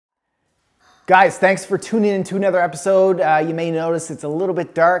Guys, thanks for tuning in to another episode. You may notice it's a little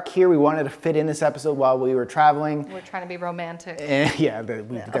bit dark here. We wanted to fit in this episode while we were traveling. We're trying to be romantic. And yeah,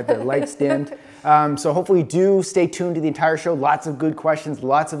 we've got the lights dimmed. So hopefully do stay tuned to the entire show. Lots of good questions,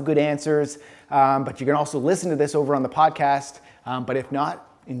 lots of good answers. But you can also listen to this over on the podcast. But if not,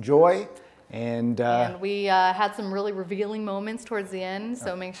 enjoy. And we had some really revealing moments towards the end,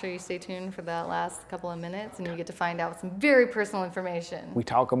 so make sure you stay tuned for that last couple of minutes and you get to find out some very personal information. We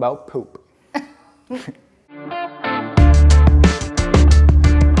talk about poop.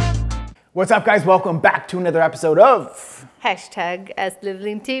 What's up, guys? Welcome back to another episode of Hashtag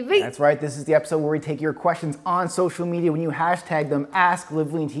AskLiveLeanTV. That's right. This is the episode where we take your questions on social media. When you hashtag them,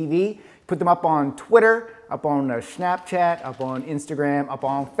 AskLiveLeanTV, put them up on Twitter, up on Snapchat, up on Instagram, up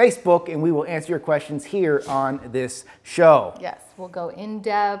on Facebook, and we will answer your questions here on this show. Yes, we'll go in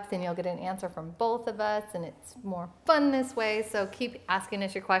depth and you'll get an answer from both of us, and it's more fun this way, so keep asking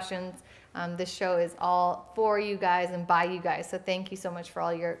us your questions. This show is all for you guys and by you guys, so thank you so much for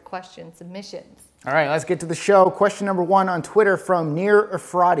all your question submissions. All right, let's get to the show. Question number one on Twitter from Nir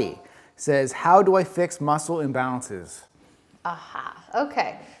Efrati says, how do I fix muscle imbalances? Aha,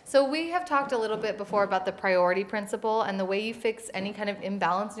 okay. So we have talked a little bit before about the priority principle, and the way you fix any kind of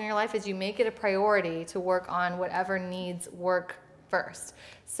imbalance in your life is you make it a priority to work on whatever needs work first.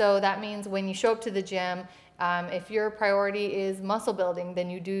 So that means when you show up to the gym, if your priority is muscle building, then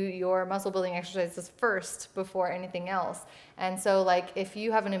you do your muscle building exercises first before anything else. And so like if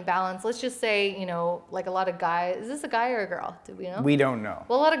you have an imbalance, let's just say, you know, like a lot of guys, is this a guy or a girl? Do we know? We don't know.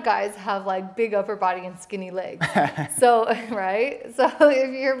 Well, a lot of guys have like big upper body and skinny legs. So, right? So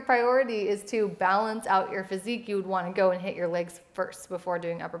if your priority is to balance out your physique, you would want to go and hit your legs first before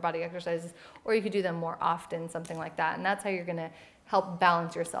doing upper body exercises, or you could do them more often, something like that. And that's how you're going to help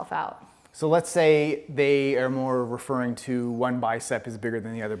balance yourself out. So let's say they are more referring to one bicep is bigger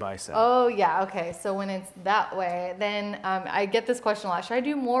than the other bicep. Oh yeah, okay. So when it's that way, then I get this question a lot. Should I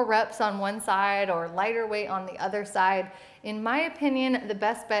do more reps on one side or lighter weight on the other side? In my opinion, the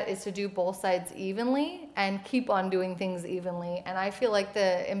best bet is to do both sides evenly and keep on doing things evenly. And I feel like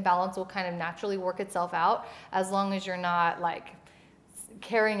the imbalance will kind of naturally work itself out as long as you're not like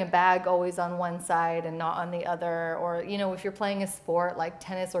carrying a bag always on one side and not on the other, or you know, if you're playing a sport like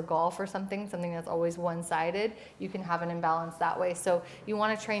tennis or golf or something that's always one-sided, you can have an imbalance that way. So you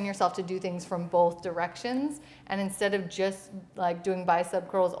want to train yourself to do things from both directions, and instead of just like doing bicep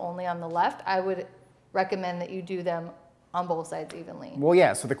curls only on the left, I would recommend that you do them on both sides evenly. Well,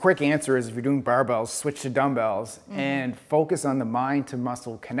 yeah, so the quick answer is if you're doing barbells, switch to dumbbells and focus on the mind to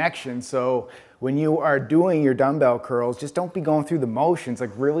muscle connection. So when you are doing your dumbbell curls, just don't be going through the motions.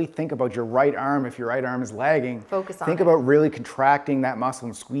 Like really think about your right arm. If your right arm is lagging, think about really contracting that muscle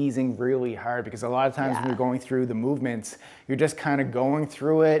and squeezing really hard, because a lot of times when you're going through the movements, you're just kind of going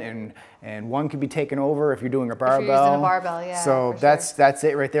through it, and one could be taken over if you're doing a barbell. If you're using a barbell, yeah. So that's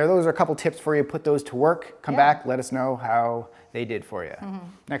it right there. Those are a couple tips for you. Put those to work. Come back, let us know how they did for you.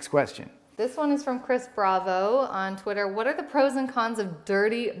 Next question. This one is from Chris Bravo on Twitter. What are the pros and cons of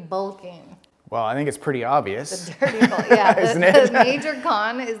dirty bulking? Well, I think it's pretty obvious. The dirty bulk, yeah. Isn't it? The major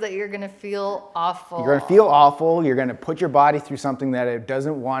con is that you're going to feel awful. You're going to feel awful. You're going to put your body through something that it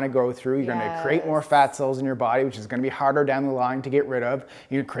doesn't want to go through. You're going to create more fat cells in your body, which is going to be harder down the line to get rid of.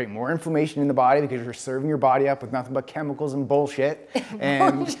 You're going to create more inflammation in the body because you're serving your body up with nothing but chemicals and bullshit.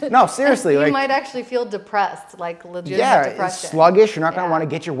 And no, seriously. You might actually feel depressed, like legitimate depression. Yeah, sluggish. You're not going to want to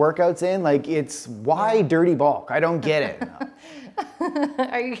get your workouts in. Like, it's why dirty bulk? I don't get it.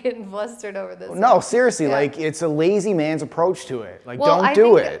 Are you getting flustered over this? No, seriously, like it's a lazy man's approach to it. Like, don't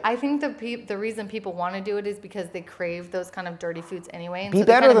do it. I think the reason people want to do it is because they crave those kind of dirty foods anyway. And Be so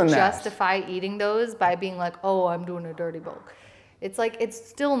better they than kind of that. justify eating those by being like, oh, I'm doing a dirty bulk. It's like, it's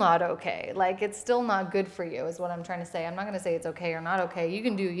still not okay. Like, it's still not good for you is what I'm trying to say. I'm not going to say it's okay or not okay. You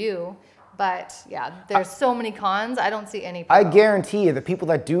can do you. But yeah, there's so many cons. I don't see any pros. I guarantee you the people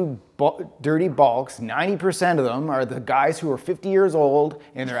that do dirty bulks, 90% of them are the guys who are 50 years old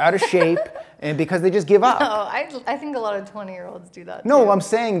and they're out of shape and because they just give up. No, I think a lot of 20-year-olds do that No, too. I'm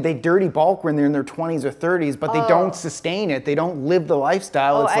saying they dirty bulk when they're in their 20s or 30s, but they don't sustain it. They don't live the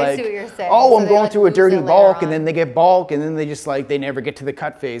lifestyle. It's I see what you're saying. oh, So I'm they, going like, through a lose dirty it later bulk, and on. then they get bulk, and then they just like, they never get to the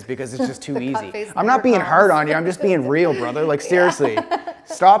cut phase because it's just too cut easy. phase I'm never not being comes. hard on you. I'm just being real, brother. Like, seriously.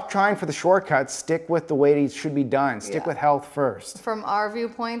 Stop trying for the shortcuts. Stick with the way it should be done. Stick with health first. From our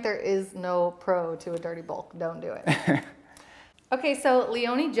viewpoint, there is no pro to a dirty bulk. Don't do it. Okay, so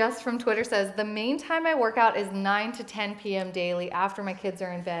Leonie Just from Twitter says, the main time I work out is 9 to 10 p.m. daily after my kids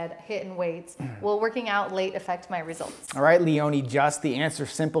are in bed, hitting weights. Will working out late affect my results? All right, Leonie Just, the answer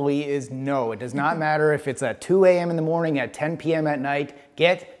simply is no. It does not matter if it's at 2 a.m. in the morning, at 10 p.m. at night.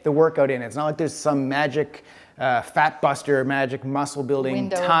 Get the workout in. It's not like there's some magic fat buster, magic muscle building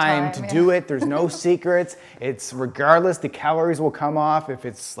Window of time to time, do it. There's no secrets. It's regardless, the calories will come off if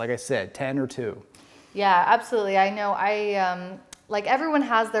it's, like I said, 10 or 2. Yeah, absolutely. I know. Like everyone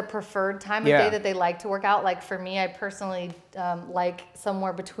has their preferred time of day that they like to work out. Like for me, I personally like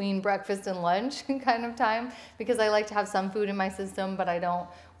somewhere between breakfast and lunch kind of time, because I like to have some food in my system, but I don't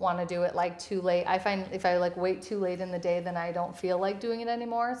want to do it like too late. I find if I like wait too late in the day, then I don't feel like doing it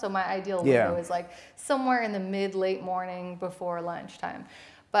anymore. So my ideal window is like somewhere in the late morning before lunchtime.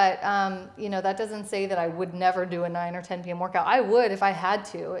 But, you know, that doesn't say that I would never do a 9 or 10 p.m. workout. I would if I had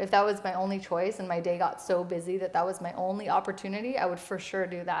to. If that was my only choice and my day got so busy that that was my only opportunity, I would for sure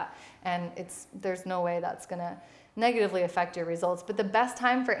do that. And there's no way that's going to negatively affect your results. But the best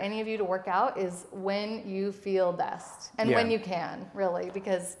time for any of you to work out is when you feel best and when you can, really.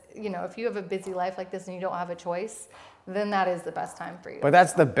 Because, you know, if you have a busy life like this and you don't have a choice, then that is the best time for you. But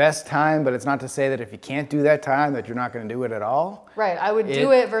that's the best time, but it's not to say that if you can't do that time that you're not going to do it at all. Right, I would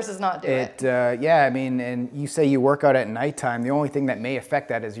do it versus not do it. Yeah, I mean, and you say you work out at nighttime, the only thing that may affect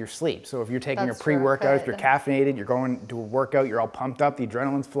that is your sleep. So if you're taking a pre-workout, if you're caffeinated, you're going to a workout, you're all pumped up, the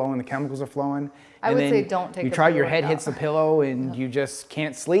adrenaline's flowing, the chemicals are flowing. I would say don't take a pre-workout. You try, your head hits the pillow and you just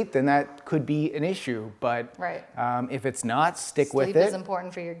can't sleep, then that could be an issue. But if it's not, stick with it. Sleep is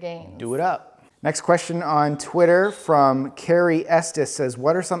important for your gains. Do it up. Next question on Twitter from Carrie Estes says,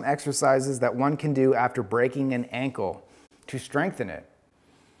 what are some exercises that one can do after breaking an ankle to strengthen it?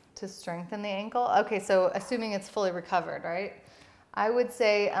 To strengthen the ankle? Okay, so assuming it's fully recovered, right? I would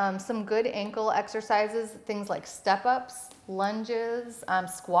say some good ankle exercises, things like step-ups, lunges,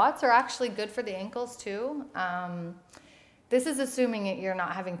 squats are actually good for the ankles too. This is assuming you're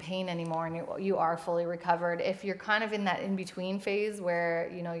not having pain anymore and you are fully recovered. If you're kind of in that in-between phase where,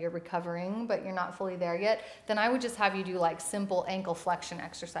 you know, you're recovering but you're not fully there yet, then I would just have you do like simple ankle flexion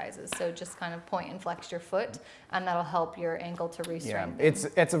exercises. So just kind of point and flex your foot, and that'll help your ankle to re-strengthen. Yeah,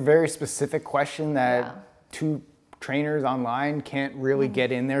 it's a very specific question that two trainers online can't really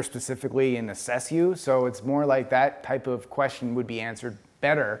get in there specifically and assess you. So it's more like that type of question would be answered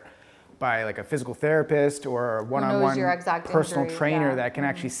better by like a physical therapist or a one-on-one personal trainer that can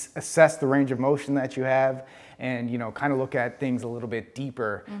actually assess the range of motion that you have and, you know, kind of look at things a little bit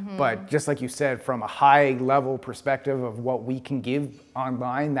deeper. But just like you said, from a high level perspective of what we can give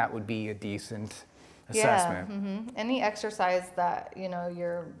online, that would be a decent assessment. Any exercise that, you know,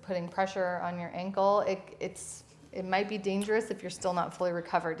 you're putting pressure on your ankle, it might be dangerous if you're still not fully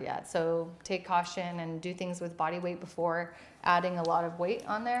recovered yet. So take caution and do things with body weight before adding a lot of weight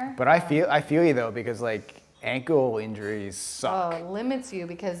on there. But I feel you though, because like ankle injuries suck. Oh, it limits you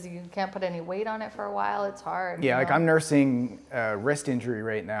because you can't put any weight on it for a while. It's hard. Yeah, like I'm nursing a wrist injury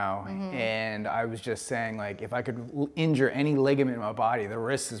right now, and I was just saying, like, if I could injure any ligament in my body, the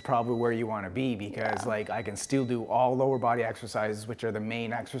wrist is probably where you want to be, because like I can still do all lower body exercises, which are the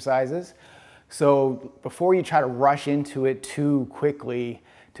main exercises. So before you try to rush into it too quickly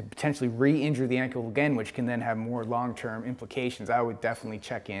to potentially re-injure the ankle again, which can then have more long-term implications, I would definitely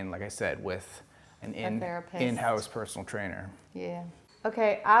check in, like I said, with an in-house personal trainer. Yeah.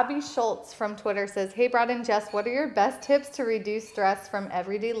 Okay, Abby Schultz from Twitter says, hey Brad and Jess, what are your best tips to reduce stress from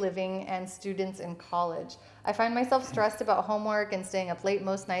everyday living and students in college? I find myself stressed about homework and staying up late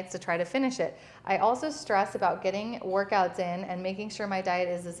most nights to try to finish it. I also stress about getting workouts in and making sure my diet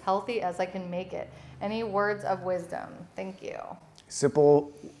is as healthy as I can make it. Any words of wisdom? Thank you.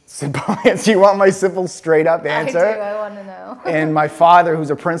 Simple answer. You want my simple, straight up answer? I do, I want to know. And my father, who's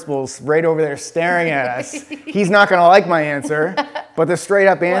a principal, is right over there staring at us. He's not going to like my answer, but the straight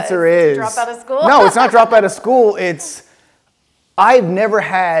up answer is... Drop out of school? No, it's not drop out of school. It's... I've never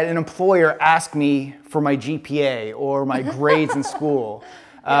had an employer ask me for my GPA or my grades in school.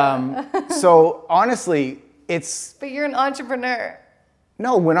 So honestly, it's... But you're an entrepreneur.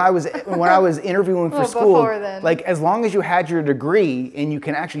 No, when I was interviewing for school, like as long as you had your degree and you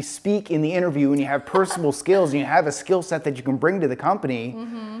can actually speak in the interview and you have personal skills and you have a skill set that you can bring to the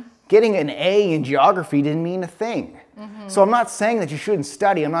company, getting an A in geography didn't mean a thing. So I'm not saying that you shouldn't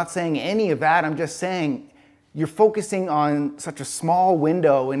study. I'm not saying any of that. I'm just saying you're focusing on such a small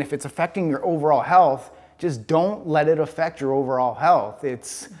window, and if it's affecting your overall health, just don't let it affect your overall health.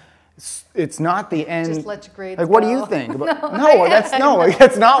 it's not the end. Just let your grades like, what go. do you think? No,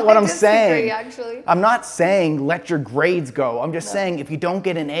 That's not what I'm saying. Actually. I'm not saying let your grades go. I'm just saying if you don't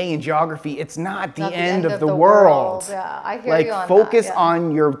get an A in geography, it's not the end of the world. Yeah, I hear like, you on focus that, yeah.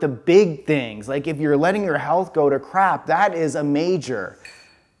 on the big things. Like, if you're letting your health go to crap, that is a major.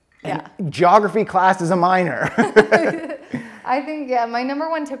 And geography class is a minor. I think, my number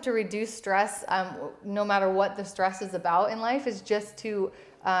one tip to reduce stress, no matter what the stress is about in life, is just to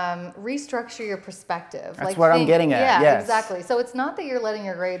restructure your perspective. That's what I'm getting at. Yeah, yes. exactly. So it's not that you're letting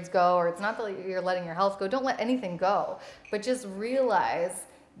your grades go, or it's not that you're letting your health go. Don't let anything go, but just realize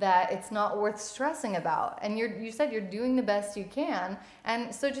that it's not worth stressing about. And you said you're doing the best you can.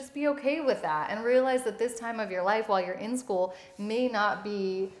 And so just be okay with that and realize that this time of your life while you're in school may not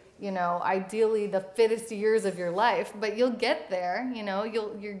be, ideally the fittest years of your life, but you'll get there.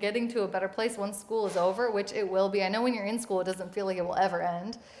 You're getting to a better place once school is over, which it will be. I know when you're in school, it doesn't feel like it will ever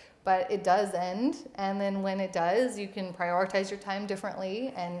end, but it does end. And then when it does, you can prioritize your time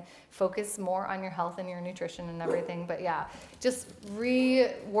differently and focus more on your health and your nutrition and everything. But yeah, just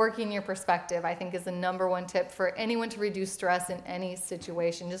reworking your perspective, I think, is the number one tip for anyone to reduce stress in any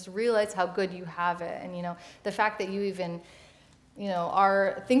situation. Just realize how good you have it. And, the fact that you even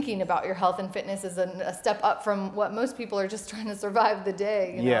are thinking about your health and fitness is a step up from what most people are just trying to survive the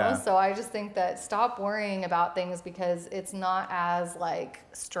day, Yeah. So I just think that stop worrying about things because it's not as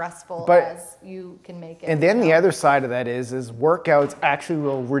stressful as you can make it. And then the other side of that is workouts actually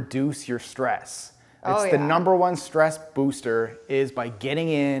will reduce your stress. It's the number one stress booster is by getting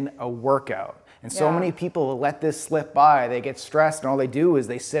in a workout. And so many people let this slip by. They get stressed and all they do is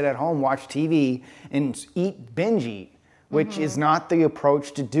they sit at home, watch TV and binge eat. Which is not the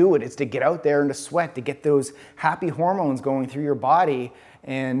approach to do it. It's to get out there and to sweat, to get those happy hormones going through your body.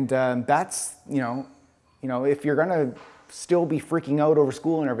 And that's, if you're gonna still be freaking out over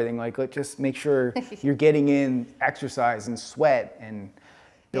school and everything, let's just make sure you're getting in exercise and sweat and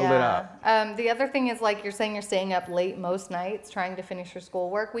build it up. The other thing is, you're saying you're staying up late most nights trying to finish your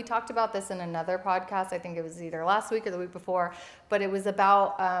schoolwork. We talked about this in another podcast. I think it was either last week or the week before, but it was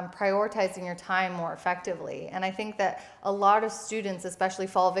about prioritizing your time more effectively. And I think that a lot of students especially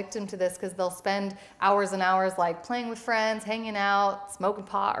fall victim to this because they'll spend hours and hours playing with friends, hanging out, smoking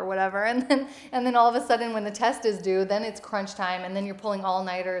pot or whatever. And then all of a sudden when the test is due, then it's crunch time. And then you're pulling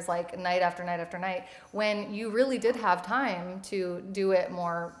all-nighters night after night after night when you really did have time to do it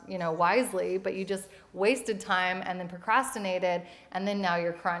more, wisely, but you just wasted time and then procrastinated, and then now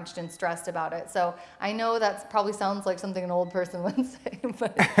you're crunched and stressed about it. So I know that probably sounds like something an old person would say,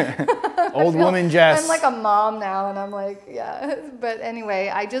 but old woman Jess. I'm like a mom now, and I'm like, yeah. But anyway,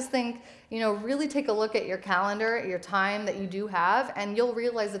 I just think, really take a look at your calendar, your time that you do have, and you'll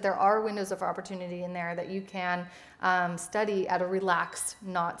realize that there are windows of opportunity in there that you can study at a relaxed,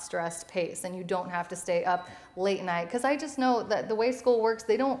 not stressed pace, and you don't have to stay up late night. Because I just know that the way school works,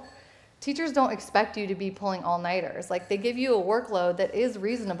 teachers don't expect you to be pulling all-nighters. They give you a workload that is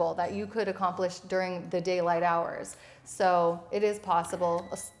reasonable that you could accomplish during the daylight hours. So it is possible.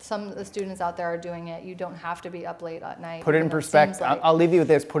 Some of the students out there are doing it. You don't have to be up late at night. Put it in perspective. I'll leave you with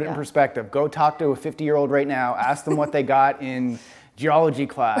this. Put it in perspective. Go talk to a 50-year-old right now. Ask them what they got in geology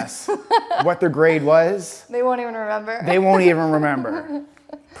class, what their grade was. They won't even remember. They won't even remember.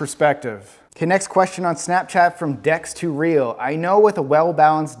 Perspective. Okay, next question on Snapchat from Dex2Real. I know with a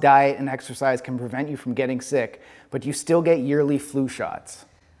well-balanced diet and exercise can prevent you from getting sick, but you still get yearly flu shots.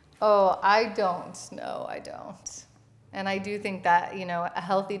 Oh, I don't. No, I don't. And I do think that, a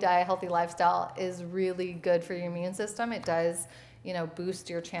healthy diet, healthy lifestyle is really good for your immune system. It does, boost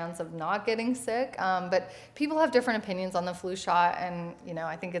your chance of not getting sick. But people have different opinions on the flu shot, and,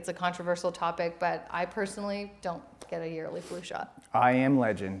 I think it's a controversial topic, but I personally don't get a yearly flu shot. I Am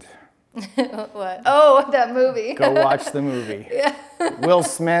Legend. What? Oh, that movie. Go watch the movie. Yeah. Will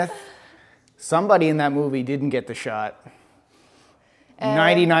Smith. Somebody in that movie didn't get the shot.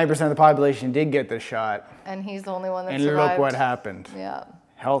 99% of the population did get the shot. And he's the only one that and survived. And look what happened. Yeah.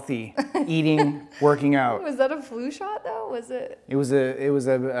 Healthy, eating, working out. Was that a flu shot though? Was it? It was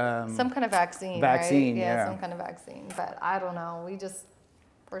a some kind of vaccine. Vaccine, right? yeah. Some kind of vaccine. But I don't know.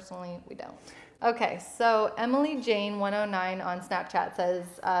 Personally, we don't. Okay, so Emily Jane 109 on Snapchat says,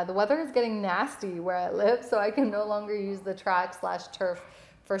 the weather is getting nasty where I live, so I can no longer use the track/turf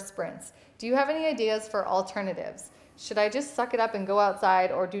for sprints. Do you have any ideas for alternatives? Should I just suck it up and go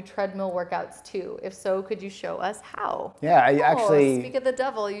outside or do treadmill workouts too? If so, could you show us how? Yeah, I actually... Speak of the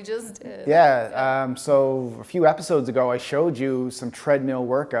devil, you just did. Yeah, so a few episodes ago, I showed you some treadmill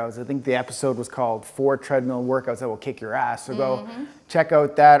workouts. I think the episode was called 4 Treadmill Workouts That Will Kick Your Ass. So go check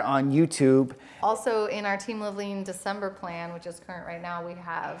out that on YouTube. Also, in our Team Live Lean December plan, which is current right now, we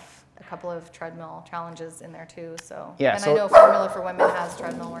have a couple of treadmill challenges in there too. So, Yeah, and so I know Formula for Women has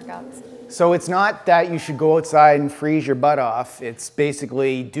treadmill workouts. So it's not that you should go outside and freeze your butt off. It's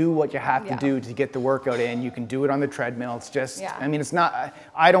basically do what you have to Yeah. do to get the workout in. You can do it on the treadmill. It's just, Yeah. I mean, it's not,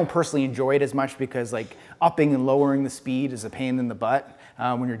 I don't personally enjoy it as much because like upping and lowering the speed is a pain in the butt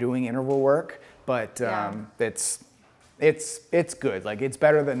when you're doing interval work. But Yeah. it's good. Like it's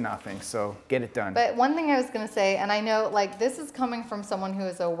better than nothing. So get it done. But one thing I was going to say, and I know like this is coming from someone who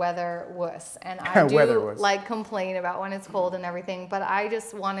is a weather wuss, and I Weather do wuss. like complain about when it's cold and everything, but I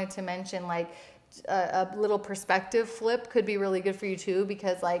just wanted to mention like a little perspective flip could be really good for you too,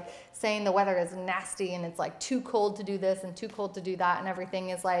 because like saying the weather is nasty and it's like too cold to do this and too cold to do that and everything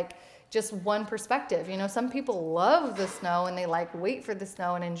is like just one perspective. You know, some people love the snow and they like wait for the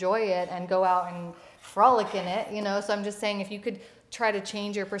snow and enjoy it and go out and frolic in it, you know. So I'm just saying if you could try to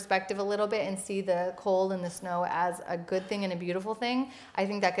change your perspective a little bit and see the cold and the snow as a good thing and a beautiful thing, I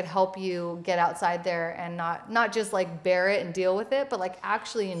think that could help you get outside there and not just like bear it and deal with it, but like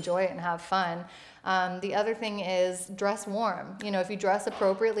actually enjoy it and have fun. The other thing is dress warm. You know, if you dress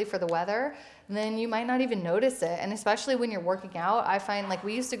appropriately for the weather, then you might not even notice it. And especially when you're working out, I find like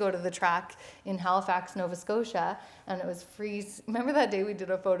we used to go to the track in Halifax, Nova Scotia, and it was freeze. Remember that day we did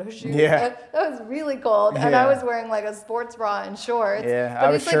a photo shoot? Yeah. That was really cold. And I was wearing like a sports bra and shorts. Yeah, but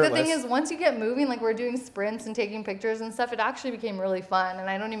I was it's like the thing shirtless. is once you get moving, like we're doing sprints and taking pictures and stuff, it actually became really fun. And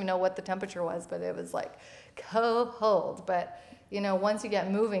I don't even know what the temperature was, but it was like cold. But you know, once you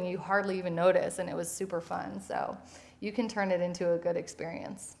get moving, you hardly even notice, and it was super fun. So you can turn it into a good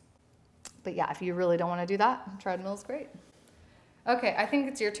experience. But yeah, if you really don't want to do that, treadmill's great. Okay, I think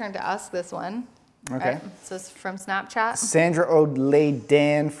it's your turn to ask this one. Okay. Right? So it's from Snapchat. Sandra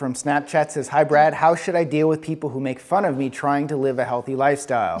O'Lay-Dan from Snapchat says, "Hi Brad, how should I deal with people who make fun of me trying to live a healthy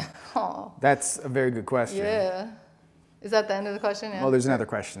lifestyle?" Oh, That's a very good question. yeah. Is that the end of the question? Yeah. Well, there's another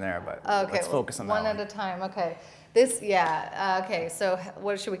question there, but Okay, let's focus on one that at a time. Okay. This, yeah. Okay, so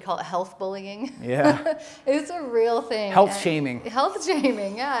what should we call it? Health bullying? Yeah. It's a real thing. Health and- shaming. Health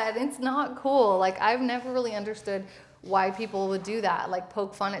shaming, yeah. And it's not cool. Like, I've never really understood why people would do that, like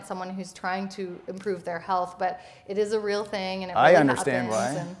poke fun at someone who's trying to improve their health. But it is a real thing, and it really I understand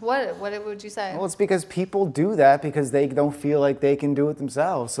happens. why. And what would you say? Well, it's because people do that because they don't feel like they can do it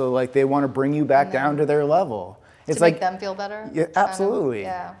themselves. So like they want to bring you back down to their level. It's to like make them feel better? Yeah, kind of? absolutely.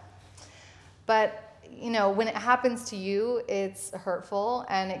 Yeah. But you know, when it happens to you, it's hurtful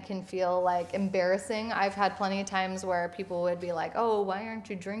and it can feel like embarrassing. I've had plenty of times where people would be like, "Oh, why aren't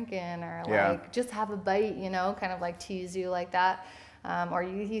you drinking?" Or Yeah. like, "Just have a bite," you know, kind of like tease you like that. Or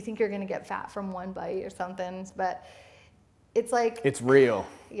you think you're going to get fat from one bite or something. But it's like, it's real.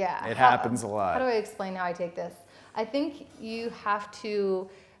 yeah. It happens a lot. How do I explain how I take this? I think you have to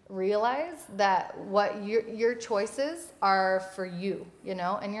realize that what your choices are for you, you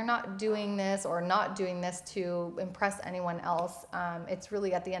know, and you're not doing this or not doing this to impress anyone else. It's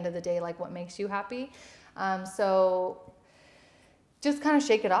really at the end of the day, like what makes you happy. So just kind of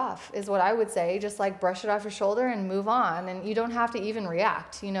shake it off is what I would say. Just like brush it off your shoulder and move on. And you don't have to even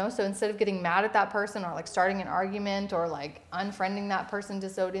react, you know? So instead of getting mad at that person or like starting an argument or like unfriending that person,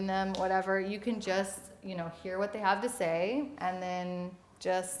 disowning them, whatever, you can just, you know, hear what they have to say and then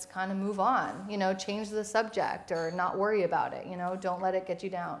just kind of move on, you know, change the subject or not worry about it, you know, don't let it get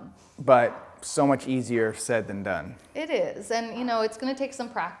you down. But so much easier said than done. It is. And, you know, it's going to take some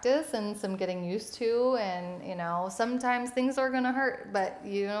practice and some getting used to. And, you know, sometimes things are going to hurt. But,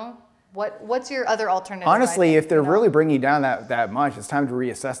 you know, what's your other alternative? Honestly, I think, if they're you know? really bringing you down that much, it's time to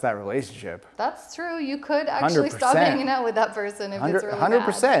reassess that relationship. That's true. You could actually stop 100%. hanging out with that person if it's really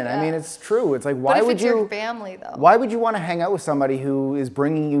 100%. bad. I mean, Yeah. it's true. It's like, But why if would it's you? your family, though. Why would you want to hang out with somebody who is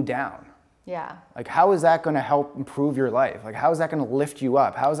bringing you down? Yeah. Like, how is that going to help improve your life? Like, how is that going to lift you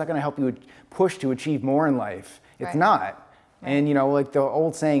up? How is that going to help you push to achieve more in life? It's Right. not. And, you know, like the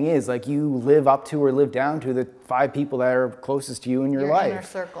old saying is, like, you live up to or live down to the 5 people that are closest to you in your life. Inner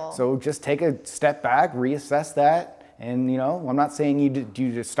circle. So just take a step back, reassess that. And, you know, I'm not saying you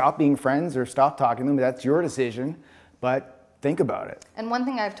just stop being friends or stop talking to them. That's your decision. But think about it. And one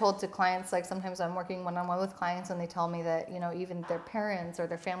thing I've told to clients, like sometimes I'm working one-on-one with clients and they tell me that, you know, even their parents or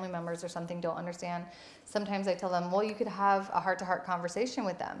their family members or something don't understand. Sometimes I tell them, well, you could have a heart-to-heart conversation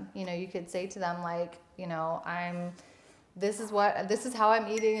with them. You know, you could say to them like, you know, this is how I'm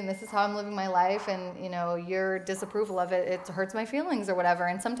eating and this is how I'm living my life, and you know, your disapproval of it hurts my feelings or whatever.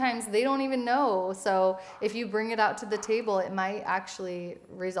 And sometimes they don't even know. So if you bring it out to the table, it might actually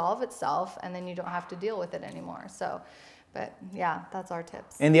resolve itself and then you don't have to deal with it anymore. So, but yeah, that's our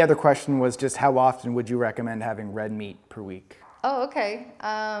tips. And the other question was just how often would you recommend having red meat per week? Oh, okay.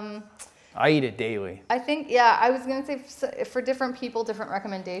 I eat it daily. I think, yeah, I was going to say for different people, different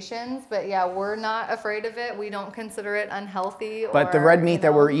recommendations, but yeah, we're not afraid of it. We don't consider it unhealthy. But the red meat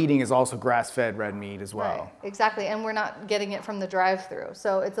that we're eating is also grass-fed red meat as well. Right, exactly, and we're not getting it from the drive-through.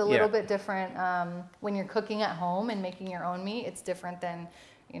 So it's a little bit different when you're cooking at home and making your own meat. It's different than,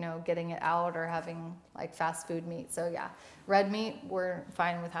 you know, getting it out or having like fast food meat. So yeah, red meat, we're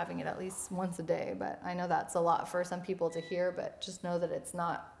fine with having it at least once a day, but I know that's a lot for some people to hear, but just know that it's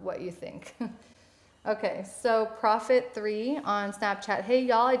not what you think. Okay, so Prophet3 on Snapchat. Hey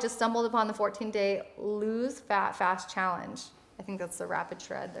y'all, I just stumbled upon the 14-day lose fat fast challenge. I think that's the rapid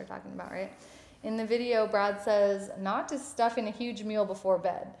shred they're talking about, right? In the video, Brad says not to stuff in a huge meal before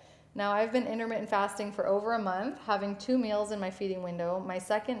bed. Now, I've been intermittent fasting for over a month, having 2 meals in my feeding window. My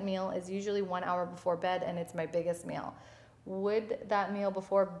second meal is usually 1 hour before bed, and it's my biggest meal. Would that meal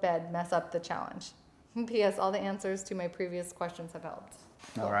before bed mess up the challenge? P.S. All the answers to my previous questions have helped.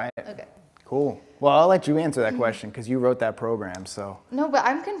 Cool. All right. Okay. Cool. Well, I'll let you answer that question because you wrote that program, so. No, but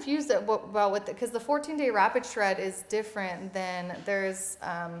I'm confused about what, because the 14-day rapid shred is different than there's,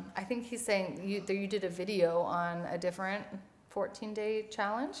 I think he's saying you did a video on a different 14-day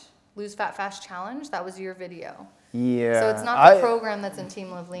challenge. Lose Fat Fast Challenge, that was your video. Yeah. So it's not the program that's in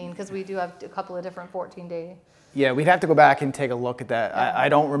Team Live Lean, because we do have a couple of different 14-day. Yeah, we'd have to go back and take a look at that. Yeah. I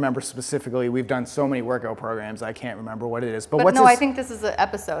don't remember specifically. We've done so many workout programs, I can't remember what it is. But what's no, I think this is an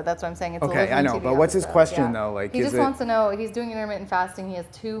episode. That's what I'm saying. It's okay, a I know. TV But what's his episode. question though? Like, he just wants to know. He's doing intermittent fasting. He has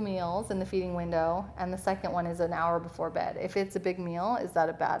 2 meals in the feeding window, and the second one is an hour before bed. If it's a big meal, is that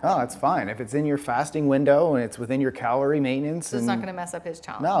a bad thing? Oh, it's fine. If it's in your fasting window and it's within your calorie maintenance, so it's not going to mess up his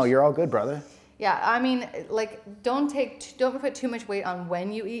challenge. No, you're all good, brother. Yeah, I mean, like, don't put too much weight on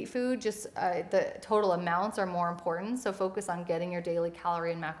when you eat food. Just the total amounts are more important. So focus on getting your daily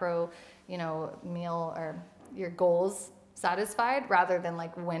calorie and macro, meal or your goals satisfied rather than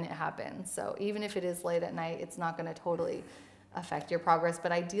like when it happens. So even if it is late at night, it's not going to totally affect your progress.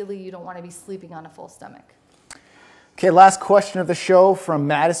 But ideally, you don't want to be sleeping on a full stomach. Okay, last question of the show from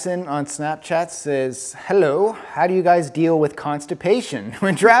Madison on Snapchat says, hello, how do you guys deal with constipation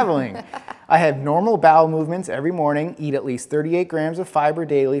when traveling? I have normal bowel movements every morning, eat at least 38 grams of fiber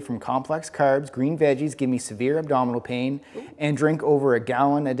daily from complex carbs, green veggies give me severe abdominal pain, and drink over 1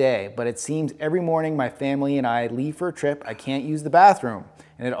 gallon a day. But it seems every morning my family and I leave for a trip, I can't use the bathroom.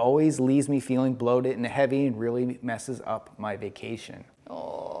 And it always leaves me feeling bloated and heavy and really messes up my vacation.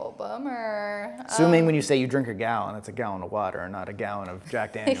 Oh, bummer. Assuming when you say you drink 1 gallon, it's 1 gallon of water, not 1 gallon of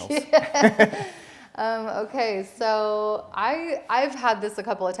Jack Daniels. Okay, so I've had this a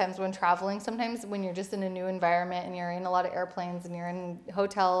couple of times when traveling. Sometimes when you're just in a new environment and you're in a lot of airplanes and you're in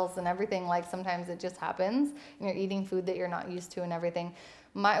hotels and everything, like sometimes it just happens and you're eating food that you're not used to and everything.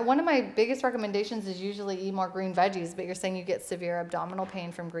 One of my biggest recommendations is usually eat more green veggies, but you're saying you get severe abdominal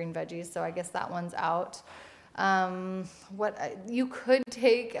pain from green veggies, so I guess that one's out. You could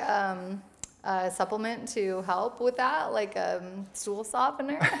take a supplement to help with that, like a stool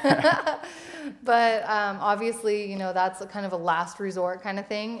softener. But obviously, that's kind of a last resort kind of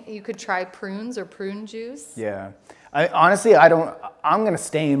thing. You could try prunes or prune juice. Yeah. I'm going to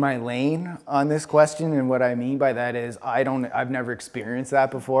stay in my lane on this question. And what I mean by that is I've never experienced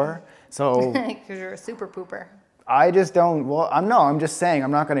that before. So. Because you're a super pooper. I just don't, I'm just saying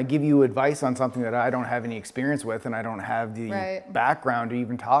I'm not going to give you advice on something that I don't have any experience with and I don't have the background to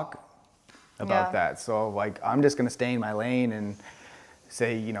even talk about that. So like, I'm just going to stay in my lane and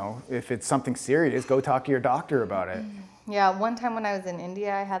say, if it's something serious, go talk to your doctor about it. Yeah, one time when I was in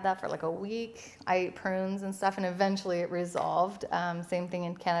India, I had that for like a week. I ate prunes and stuff and eventually it resolved. Same thing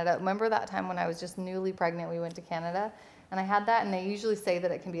in Canada. Remember that time when I was just newly pregnant, we went to Canada and I had that, and they usually say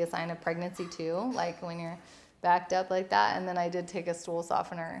that it can be a sign of pregnancy too, like when you're backed up like that, and then I did take a stool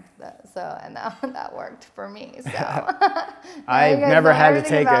softener, and that worked for me. So I've never had to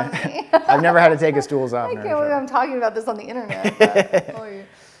take a stool softener. I can't believe I'm talking about this on the internet. But,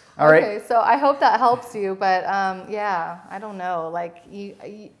 All right. Okay, so I hope that helps you, but I don't know. Like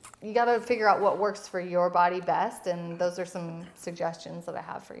you got to figure out what works for your body best, and those are some suggestions that I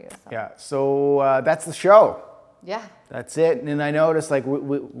have for you. So. Yeah. So that's the show. Yeah. That's it. And I noticed like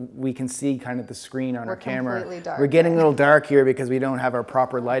we can see kind of the screen on our camera. Dark, we're getting a little dark here because we don't have our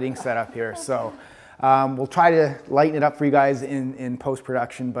proper lighting set up here. So we'll try to lighten it up for you guys in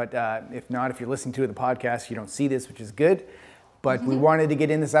post-production. But if not, if you're listening to the podcast, you don't see this, which is good. But we wanted to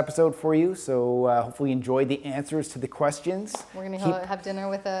get in this episode for you. So hopefully you enjoyed the answers to the questions. We're going to have dinner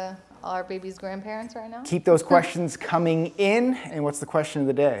with all our baby's grandparents right now. Keep those questions coming in. And what's the question of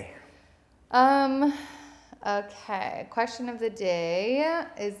the day? Okay, question of the day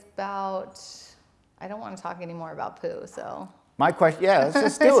is about, I don't want to talk anymore about poo, so My question, yeah, let's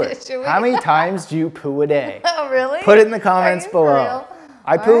just do it. Should we? How many times do you poo a day? Oh, really? Put it in the comments Are you below. for real?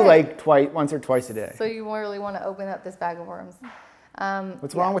 I All poo right. like once or twice a day. So you really want to open up this bag of worms.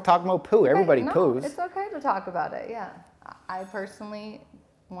 What's wrong with talking about poo? Everybody no, poos. It's okay to talk about it, yeah. I personally,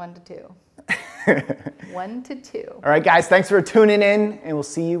 1 to 2. 1 to 2. All right, guys, thanks for tuning in, and we'll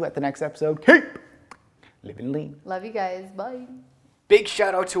see you at the next episode. Keep living lean. Love you guys. Bye. Big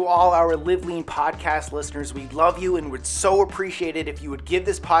shout out to all our Live Lean podcast listeners. We love you and would so appreciate it if you would give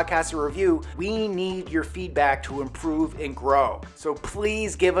this podcast a review. We need your feedback to improve and grow. So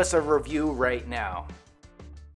please give us a review right now.